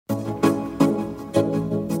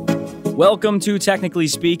Welcome to Technically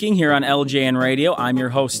Speaking here on LJN Radio. I'm your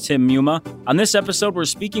host, Tim Muma. On this episode, we're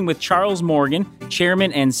speaking with Charles Morgan,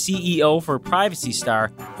 Chairman and CEO for Privacy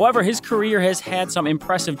Star. However, his career has had some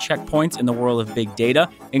impressive checkpoints in the world of big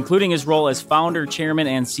data, including his role as founder, chairman,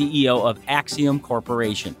 and CEO of Acxiom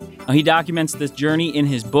Corporation. Now, he documents this journey in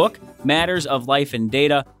his book, Matters of Life and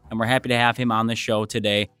Data, and we're happy to have him on the show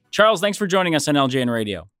today. Charles, thanks for joining us on LJN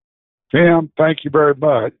Radio. Tim, thank you very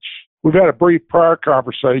much. We've had a brief prior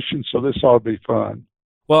conversation, so this ought to be fun.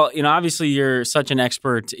 Well, obviously you're such an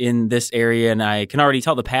expert in this area, and I can already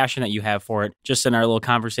tell the passion that you have for it just in our little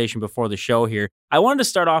conversation before the show here. I wanted to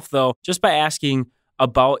start off, though, just by asking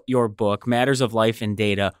about your book, Matters of Life and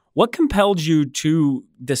Data. What compelled you to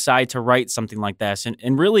decide to write something like this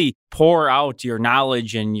and really pour out your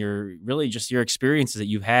knowledge and your experiences that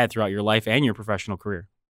you've had throughout your life and your professional career?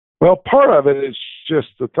 Well, part of it is just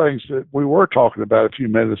the things that we were talking about a few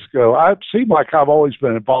minutes ago. I seem like I've always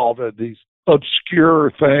been involved in these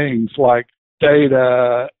obscure things like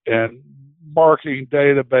data and marketing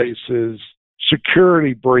databases,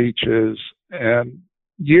 security breaches. And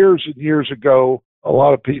years ago, a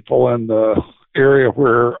lot of people in the area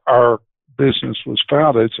where our business was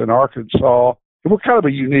founded, it's in Arkansas, and we're kind of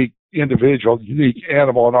a unique individual, unique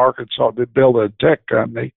animal in Arkansas that built a tech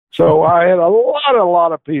company. So I had a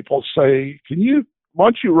lot of people say, why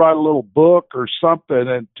don't you write a little book or something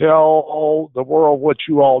and tell the world what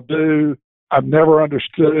you all do? I've never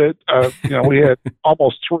understood it. We had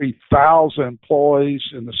almost 3,000 employees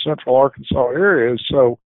in the central Arkansas area.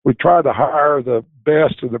 So we tried to hire the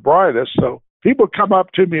best and the brightest. So people come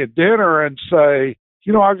up to me at dinner and say,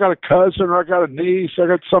 I got a cousin or I got a niece, I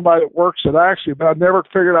got somebody that works at Acxiom, but I never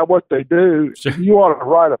figured out what they do. Sure. You ought to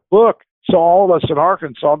write a book so all of us in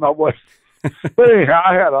Arkansas know what. But anyhow,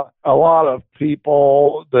 I had a lot of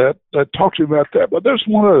people that talked to me about that. But there's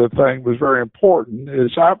one other thing that was very important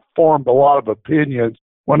is I formed a lot of opinions.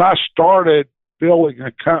 When I started building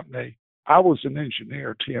a company, I was an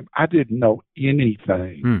engineer, Tim. I didn't know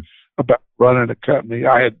anything about running a company.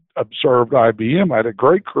 I had observed IBM. I had a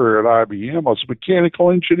great career at IBM. I was a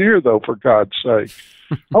mechanical engineer, though, for God's sake.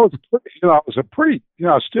 I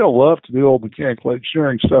still love to do old mechanical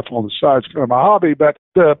engineering stuff on the side. It's kind of my hobby, but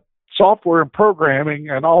the software and programming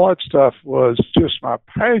and all that stuff was just my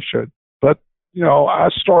passion. But, I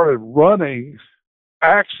started running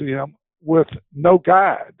Acxiom with no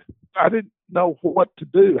guide. I didn't know what to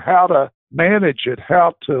do, how to manage it,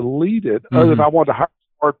 how to lead it, other than I wanted to hire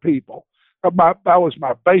smart people. That was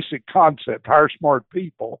my basic concept, hire smart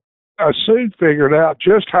people. I soon figured out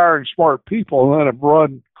just hiring smart people and letting them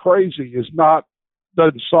run crazy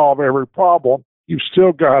doesn't solve every problem. You've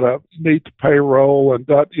still got to meet the payroll and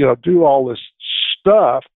do all this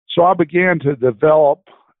stuff. So I began to develop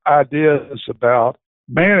ideas about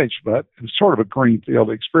management, and sort of a greenfield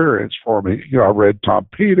experience for me. I read Tom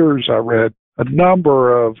Peters, I read a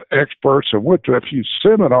number of experts and went to a few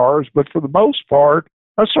seminars, but for the most part,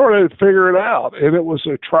 I started to figure it out, and it was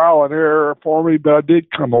a trial and error for me, but I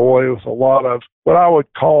did come away with a lot of what I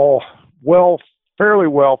would call fairly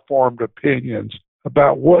well-formed opinions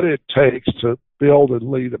about what it takes to build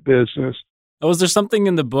and lead a business. Was there something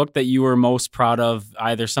in the book that you were most proud of,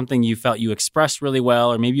 either something you felt you expressed really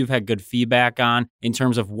well, or maybe you've had good feedback on in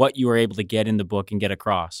terms of what you were able to get in the book and get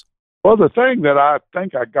across? Well, the thing that I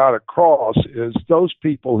think I got across is those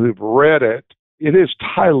people who've read it, it is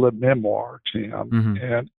titled a memoir, Tim,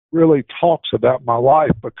 and really talks about my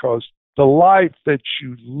life, because the life that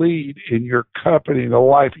you lead in your company, the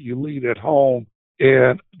life you lead at home,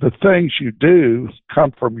 and the things you do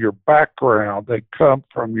come from your background. They come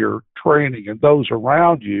from your training and those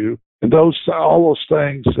around you, and all those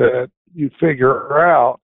things that you figure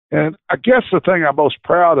out. And I guess the thing I'm most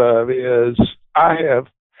proud of is I have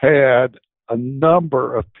had a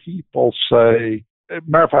number of people say,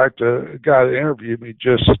 matter of fact, a guy that interviewed me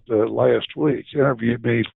just last week interviewed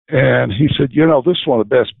me, and he said, this is one of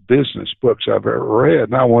the best business books I've ever read.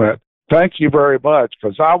 And I went, thank you very much,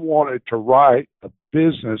 because I wanted to write a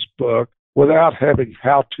business book without having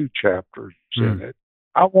how-to chapters in it.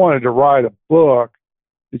 I wanted to write a book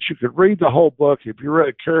that you could read the whole book. If you read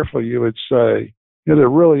it carefully, you would say, there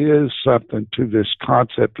really is something to this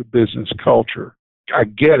concept of business culture. I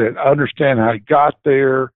get it. I understand how he got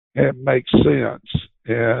there, and it makes sense.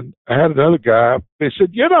 And I had another guy, he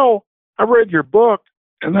said, I read your book,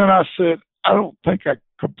 and then I said, I don't think I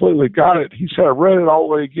completely got it. He said, I read it all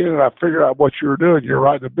the way again, and I figured out what you were doing. You're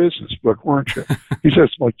writing a business book, weren't you? He said,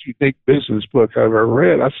 it's the most unique business book I've ever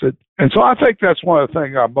read. I said, and so I think that's one of the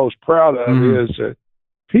things I'm most proud of is that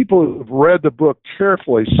people who have read the book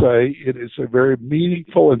carefully say it is a very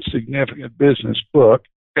meaningful and significant business book.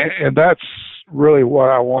 And that's really what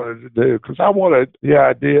I wanted to do, because I wanted the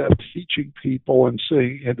idea of teaching people and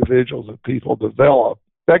seeing individuals and people develop.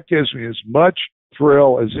 That gives me as much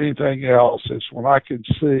thrill as anything else, is when I can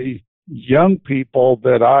see young people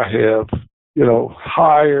that I have,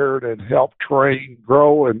 hired and helped train,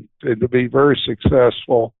 grow, and to be very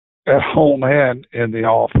successful at home and in the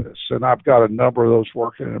office. And I've got a number of those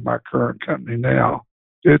working in my current company now.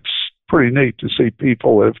 It's pretty neat to see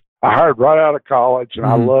people I hired right out of college, and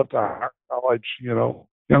I love to hire college,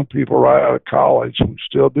 young people right out of college who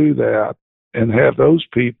still do that, and have those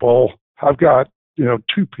people. I've got,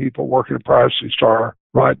 2 people working at Privacy Star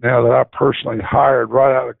right now that I personally hired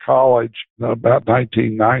right out of college about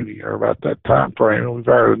 1990 or about that time frame. And we've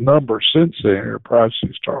hired a number since then here at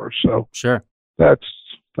Privacy Star. So sure, that's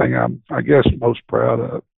the thing I'm, I guess, most proud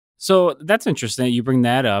of. So that's interesting that you bring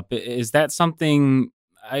that up. Is that something,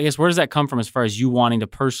 I guess, where does that come from as far as you wanting to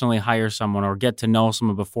personally hire someone or get to know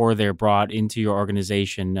someone before they're brought into your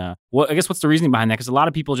organization? What's the reasoning behind that? Because a lot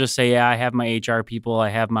of people just say, yeah, I have my HR people, I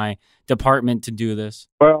have my department to do this.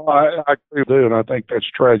 Well, I agree with you, and I think that's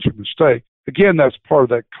a tragic mistake. Again, that's part of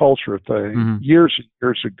that culture thing. Mm-hmm. Years and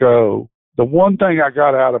years ago, the one thing I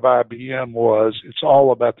got out of IBM was it's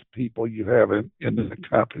all about the people you have in the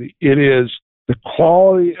company. It is the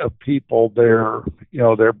quality of people, their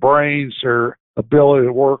brains, their ability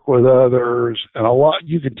to work with others, and a lot.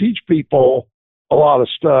 You can teach people a lot of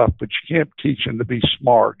stuff, but you can't teach them to be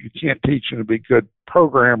smart. You can't teach them to be good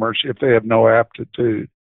programmers if they have no aptitude.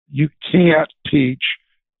 You can't teach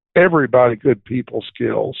everybody good people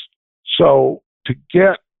skills. So to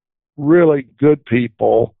get really good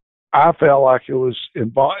people, I felt like it was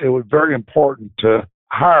very important to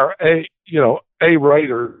hire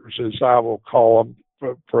A-raters, as I will call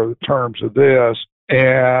them for the terms of this.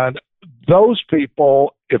 And those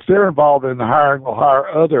people, if they're involved in the hiring, will hire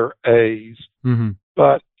other A's. Mm-hmm.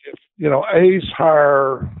 But if, A's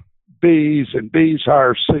hire B's and B's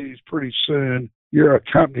hire C's, pretty soon a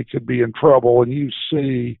company could be in trouble. And you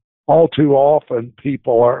see all too often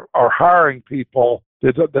people are hiring people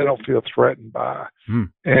that they don't feel threatened by. Mm.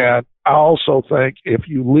 And I also think if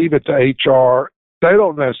you leave it to HR, they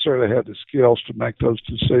don't necessarily have the skills to make those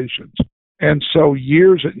decisions. And so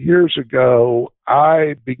years and years ago,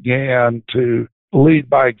 I began to lead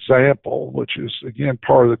by example, which is, again,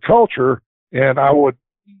 part of the culture. And I would,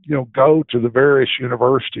 go to the various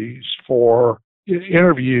universities for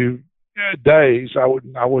interview days. I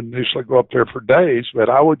wouldn't initially go up there for days, but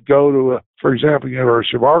I would go to, for example,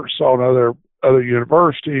 University of Arkansas and other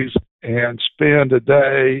universities and spend a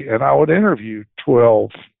day, and I would interview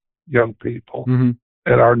 12 young people. Mm-hmm.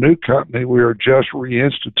 At our new company, we are just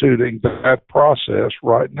reinstituting that process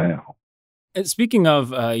right now. And speaking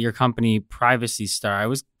of your company, Privacy Star, I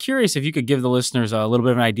was curious if you could give the listeners a little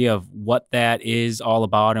bit of an idea of what that is all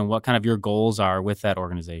about and what kind of your goals are with that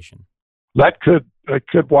organization. That could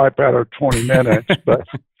wipe out our 20 minutes, but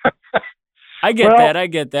I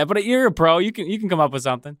get that. But you're a pro; you can come up with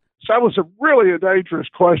something. So that was really a dangerous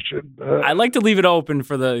question. I like to leave it open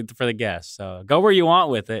for the guests. So go where you want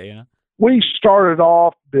with it. We started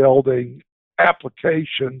off building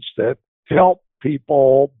applications that help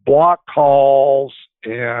people block calls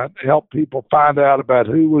and help people find out about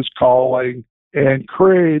who was calling and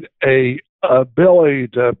create a ability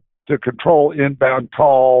to control inbound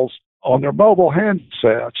calls on their mobile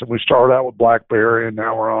handsets. And we started out with BlackBerry, and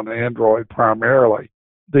now we're on Android primarily.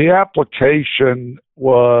 The application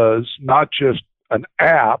was not just an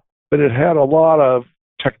app, but it had a lot of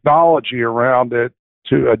technology around it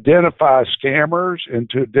to identify scammers and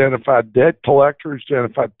to identify debt collectors, to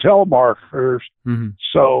identify telemarketers. Mm-hmm.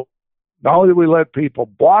 So not only do we let people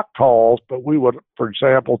block calls, but we would, for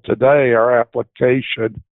example, today our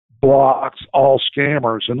application blocks all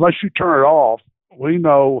scammers. Unless you turn it off, we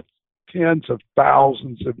know tens of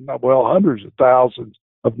thousands, hundreds of thousands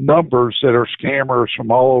of numbers that are scammers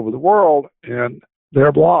from all over the world, and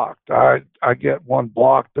they're blocked. I get one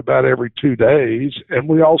blocked about every 2 days, and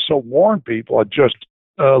we also warn people. I just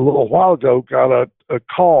a little while ago got a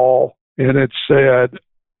call, and it said,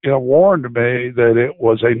 warned me that it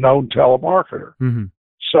was a known telemarketer. Mm-hmm.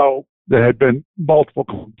 So there had been multiple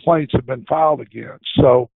complaints had been filed against.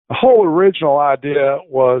 So the whole original idea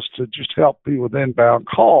was to just help people with inbound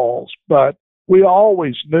calls, but we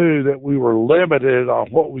always knew that we were limited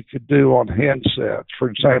on what we could do on handsets. For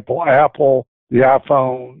example, Apple, the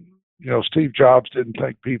iPhone, Steve Jobs didn't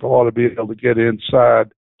think people ought to be able to get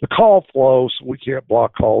inside the call flow, so we can't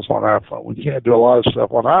block calls on iPhone. We can't do a lot of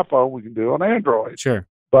stuff on iPhone we can do on Android. Sure.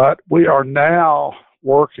 But we are now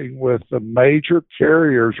working with the major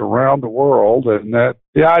carriers around the world, and that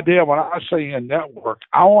the idea when I say in network,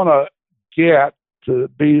 I want to get to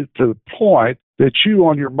be to the point that you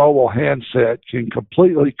on your mobile handset can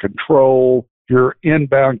completely control your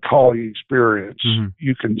inbound calling experience. Mm-hmm.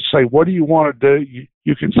 You can say, what do you want to do?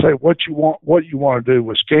 You can say what you want to do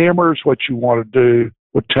with scammers, what you want to do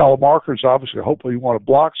with telemarketers. Obviously, hopefully you want to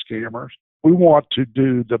block scammers. We want to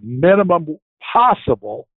do the minimum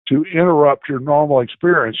possible to interrupt your normal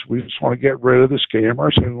experience. We just want to get rid of the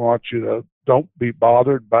scammers, and we want you to don't be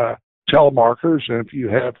bothered by telemarketers. And if you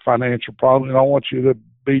have financial problems, we don't want you to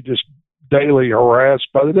be just daily harassed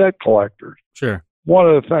by the debt collectors. Sure. One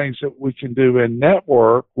of the things that we can do in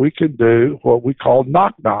network, we can do what we call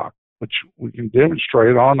knock-knock, which we can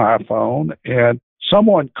demonstrate on iPhone. And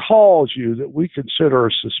someone calls you that we consider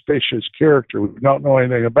a suspicious character, we don't know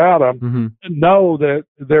anything about them, mm-hmm. know that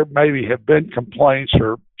there maybe have been complaints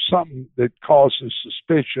or something that causes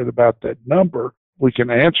suspicion about that number. We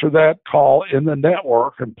can answer that call in the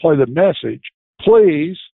network and play the message.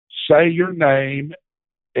 Please say your name,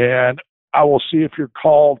 and I will see if your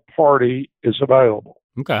called party is available.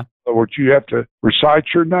 Okay. In other words, you have to recite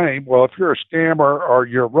your name. Well, if you're a scammer or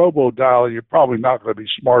you're a robo-dialer, you're probably not going to be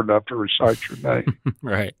smart enough to recite your name.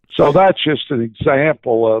 Right. So that's just an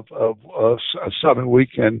example of something we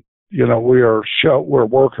can, we're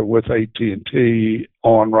working with AT&T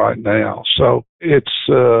on right now. So it's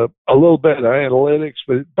a little bit of analytics,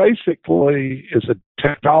 but it basically is a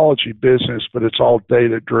technology business, but it's all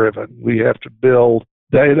data-driven. We have to build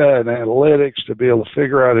data and analytics to be able to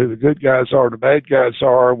figure out who the good guys are, the bad guys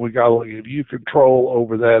are. We got to give you control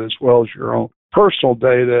over that as well as your own personal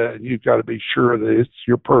data, and you've got to be sure that it's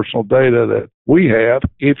your personal data that we have.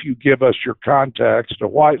 If you give us your contacts to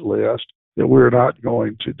whitelist, that we're not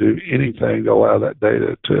going to do anything to allow that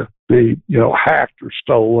data to be, hacked or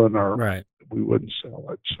stolen, or right. We wouldn't sell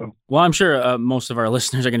it. So, well, I'm sure most of our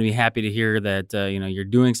listeners are going to be happy to hear that you're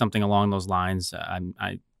doing something along those lines.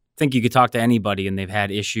 I think you could talk to anybody and they've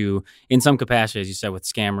had issue in some capacity, as you said, with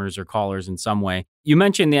scammers or callers in some way. You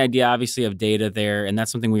mentioned the idea, obviously, of data there, and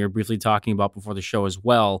that's something we were briefly talking about before the show as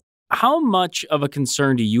well. How much of a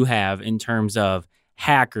concern do you have in terms of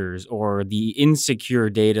hackers or the insecure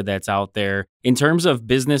data that's out there in terms of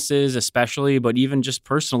businesses especially, but even just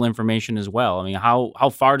personal information as well? I mean, how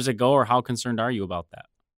far does it go, or how concerned are you about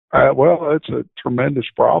that? Well, it's a tremendous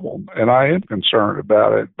problem, and I am concerned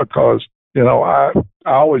about it because I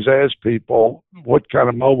always ask people, what kind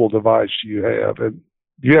of mobile device do you have? And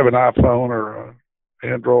do you have an iPhone or an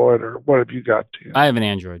Android, or what have you got, Tim? I have an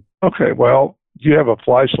Android. Okay, well, do you have a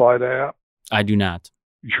flashlight app? I do not.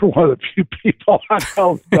 You're one of the few people I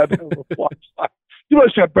know that have a flashlight. You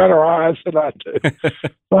must have better eyes than I do.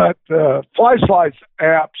 But flashlights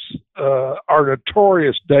apps are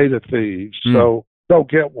notorious data thieves, so don't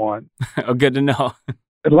get one. Oh, good to know.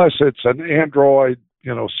 Unless it's an Android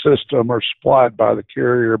system or supplied by the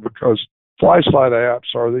carrier, because flashlight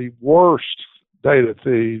apps are the worst data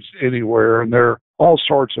thieves anywhere, and there are all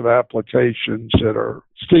sorts of applications that are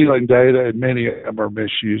stealing data, and many of them are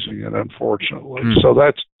misusing it, unfortunately. So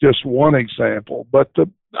that's just one example. But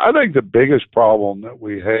I think the biggest problem that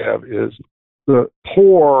we have is the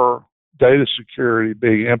poor data security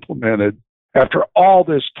being implemented. After all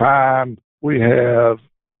this time, we have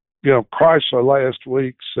Chrysler last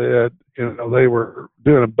week said, they were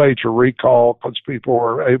doing a major recall because people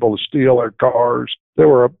were able to steal their cars. There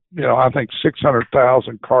were, I think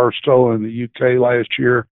 600,000 cars stolen in the UK last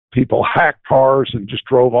year. People hacked cars and just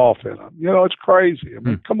drove off in them. It's crazy. I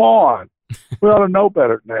mean, come on. We ought to know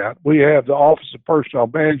better than that. We have the Office of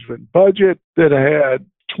Personnel Management budget that had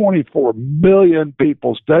 24 million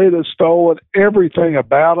people's data stolen, everything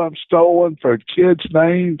about them stolen, from kids'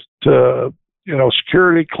 names to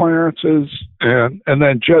security clearances. And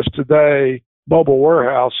then just today, Mobile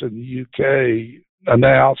Warehouse in the UK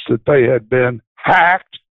announced that they had been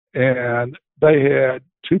hacked, and they had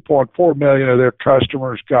 2.4 million of their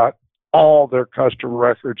customers got all their customer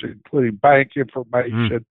records, including bank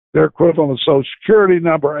information, their equivalent of Social Security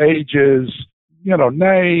number, ages,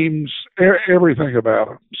 names, everything about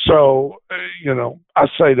them. So, I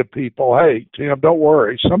say to people, hey, Tim, don't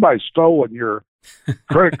worry. Somebody's stolen your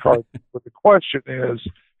credit card. But the question is,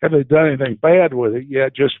 have they done anything bad with it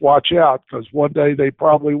yet? Just watch out, because one day they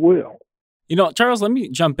probably will. Charles, let me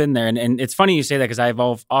jump in there. And it's funny you say that, because I've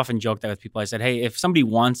often joked that with people. I said, hey, if somebody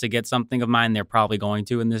wants to get something of mine, they're probably going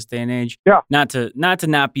to in this day and age. Yeah. Not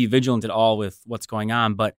to be vigilant at all with what's going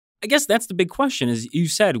on. But I guess that's the big question is, you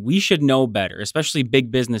said we should know better, especially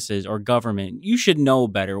big businesses or government. You should know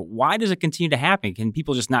better. Why does it continue to happen? Can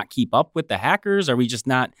people just not keep up with the hackers? Are we just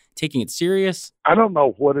not taking it serious? I don't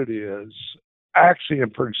know what it is.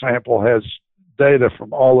 Axiom, for example, has data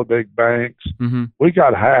from all the big banks. We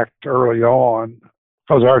got hacked early on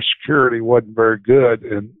because our security wasn't very good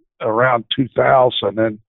in around 2000.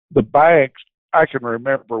 And the banks, I can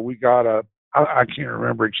remember we got I can't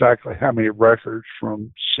remember exactly how many records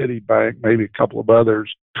from Citibank, maybe a couple of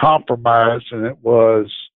others, compromised, and it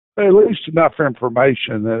was at least enough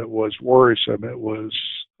information that it was worrisome. It was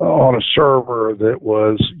on a server that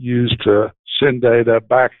was used to send data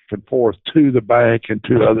back and forth to the bank and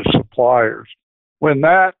to other suppliers. When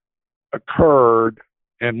that occurred,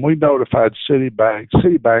 and we notified Citibank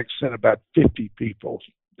sent about 50 people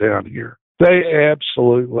down here. They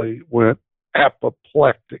absolutely went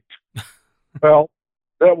apoplectic. Well,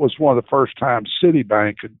 that was one of the first times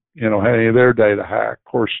Citibank had, had any of their data hacked.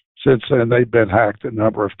 Of course, since then they've been hacked a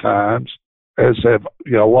number of times, as have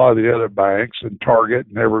a lot of the other banks and Target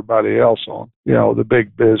and everybody else on the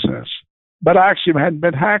big business. But Axiom hadn't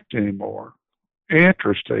been hacked anymore.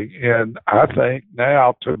 Interesting, and I think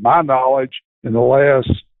now, to my knowledge, in the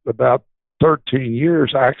last about 13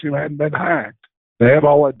 years, Axiom hadn't been hacked. They have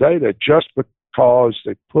all that data just because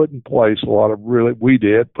they put in place a lot of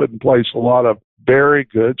very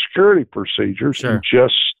good security procedures. Sure. And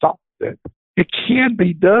just stopped it. It can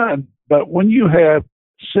be done, but when you have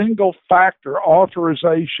single factor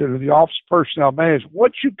authorization of the Office of Personnel Management,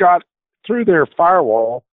 once you got through their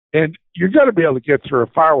firewall, and you're going to be able to get through a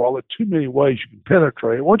firewall. There are too many ways you can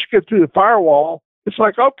penetrate. Once you get through the firewall, it's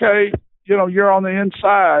like, okay, you're on the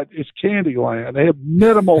inside. It's Candyland. They have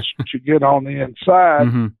minimals to get on the inside.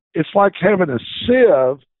 Mm-hmm. It's like having a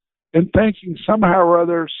sieve and thinking somehow or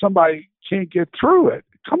other somebody can't get through it.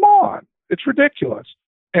 Come on. It's ridiculous.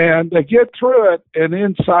 And they get through it, and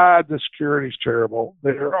inside the security is terrible.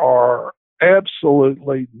 There's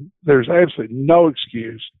absolutely no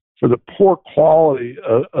excuse for the poor quality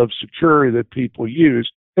of security that people use.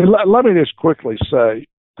 And let me just quickly say,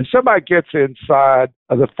 if somebody gets inside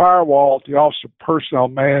of the firewall at the Office of Personnel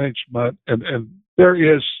Management, and there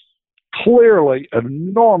is clearly an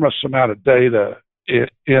enormous amount of data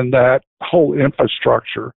in that whole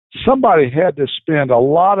infrastructure, somebody had to spend a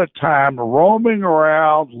lot of time roaming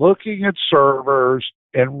around, looking at servers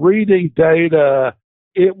and reading data.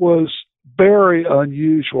 It was very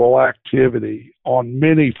unusual activity on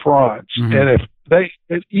many fronts. Mm-hmm. And if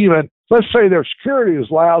let's say their security was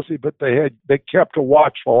lousy, but they kept a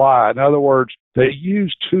watchful eye. In other words, they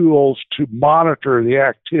used tools to monitor the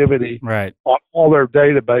activity right on all their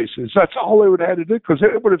databases. That's all they would have had to do, because they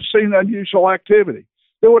would have seen unusual activity.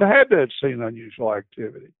 They would have had to have seen unusual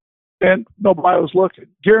activity. And nobody was looking.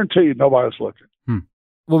 Guaranteed nobody was looking.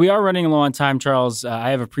 Well, we are running low on time, Charles.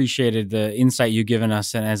 I have appreciated the insight you've given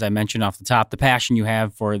us, and as I mentioned off the top, the passion you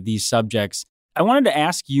have for these subjects. I wanted to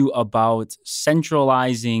ask you about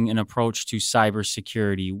centralizing an approach to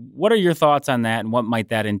cybersecurity. What are your thoughts on that, and what might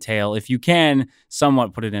that entail? If you can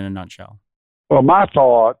somewhat put it in a nutshell. Well, my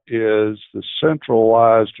thought is the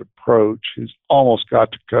centralized approach has almost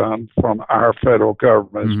got to come from our federal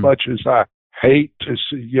government. Mm-hmm. As much as I hate to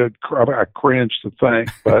see I cringe to think,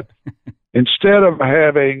 but instead of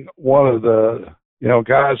having one of the,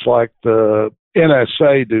 guys like the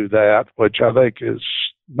NSA do that, which I think is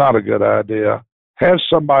not a good idea, have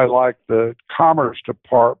somebody like the Commerce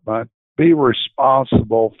Department be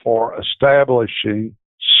responsible for establishing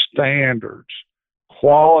standards,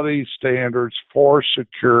 quality standards for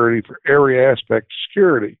security, for every aspect of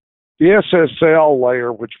security. The SSL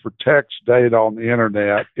layer, which protects data on the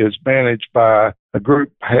internet, is managed by a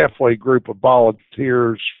halfway group of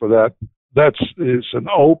volunteers for that. Is an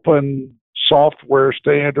open software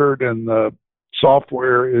standard, and the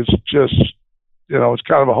software is just, it's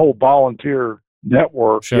kind of a whole volunteer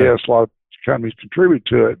network. Sure. Yes, a lot of companies contribute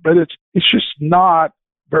to it, but it's just not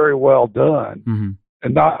very well done. Mm-hmm.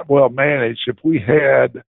 And not well managed. If we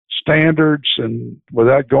had standards, and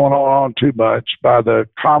without going on too much, by the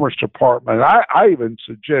Commerce Department, I even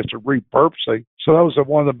suggested repurposing. So that was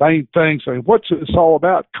one of the main things. I mean, what's this all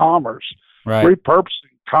about? Commerce. Right. Repurposing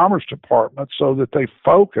Commerce Department so that they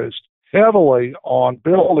focused heavily on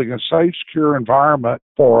building a safe, secure environment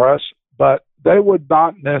for us, but they would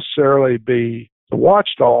not necessarily be the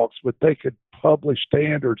watchdogs, but they could publish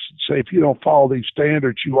standards and say, if you don't follow these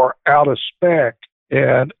standards, you are out of spec.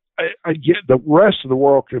 And I get the rest of the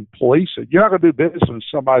world can police it. You're not going to do business with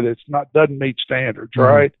somebody doesn't meet standards,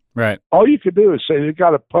 right? Right. All you can do is say they've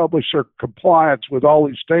got to publish their compliance with all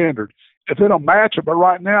these standards. If they don't match it, but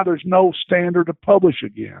right now there's no standard to publish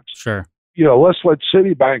against. Sure. Let's let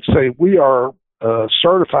Citibank say we are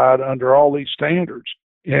certified under all these standards.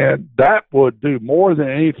 And that would do more than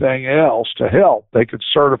anything else to help. They could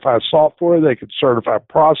certify software. They could certify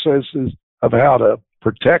processes of how to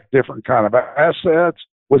protect different kind of assets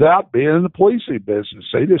without being in the policing business.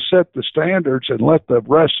 They just set the standards and let the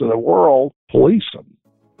rest of the world police them.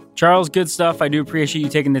 Charles, good stuff. I do appreciate you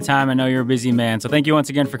taking the time. I know you're a busy man. So thank you once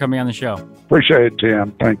again for coming on the show. Appreciate it,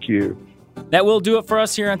 Tim. Thank you. That will do it for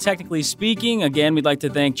us here on Technically Speaking. Again, we'd like to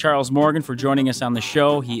thank Charles Morgan for joining us on the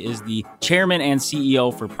show. He is the chairman and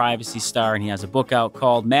CEO for Privacy Star, and he has a book out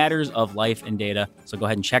called Matters of Life and Data. So go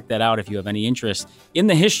ahead and check that out if you have any interest in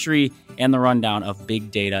the history and the rundown of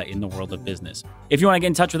big data in the world of business. If you want to get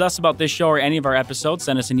in touch with us about this show or any of our episodes,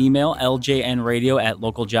 send us an email,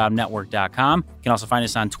 ljnradio@localjobnetwork.com. You can also find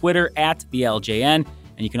us on Twitter @TheLJN.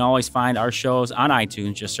 And you can always find our shows on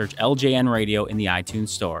iTunes. Just search LJN Radio in the iTunes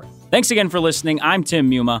store. Thanks again for listening. I'm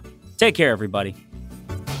Tim Muma. Take care, everybody.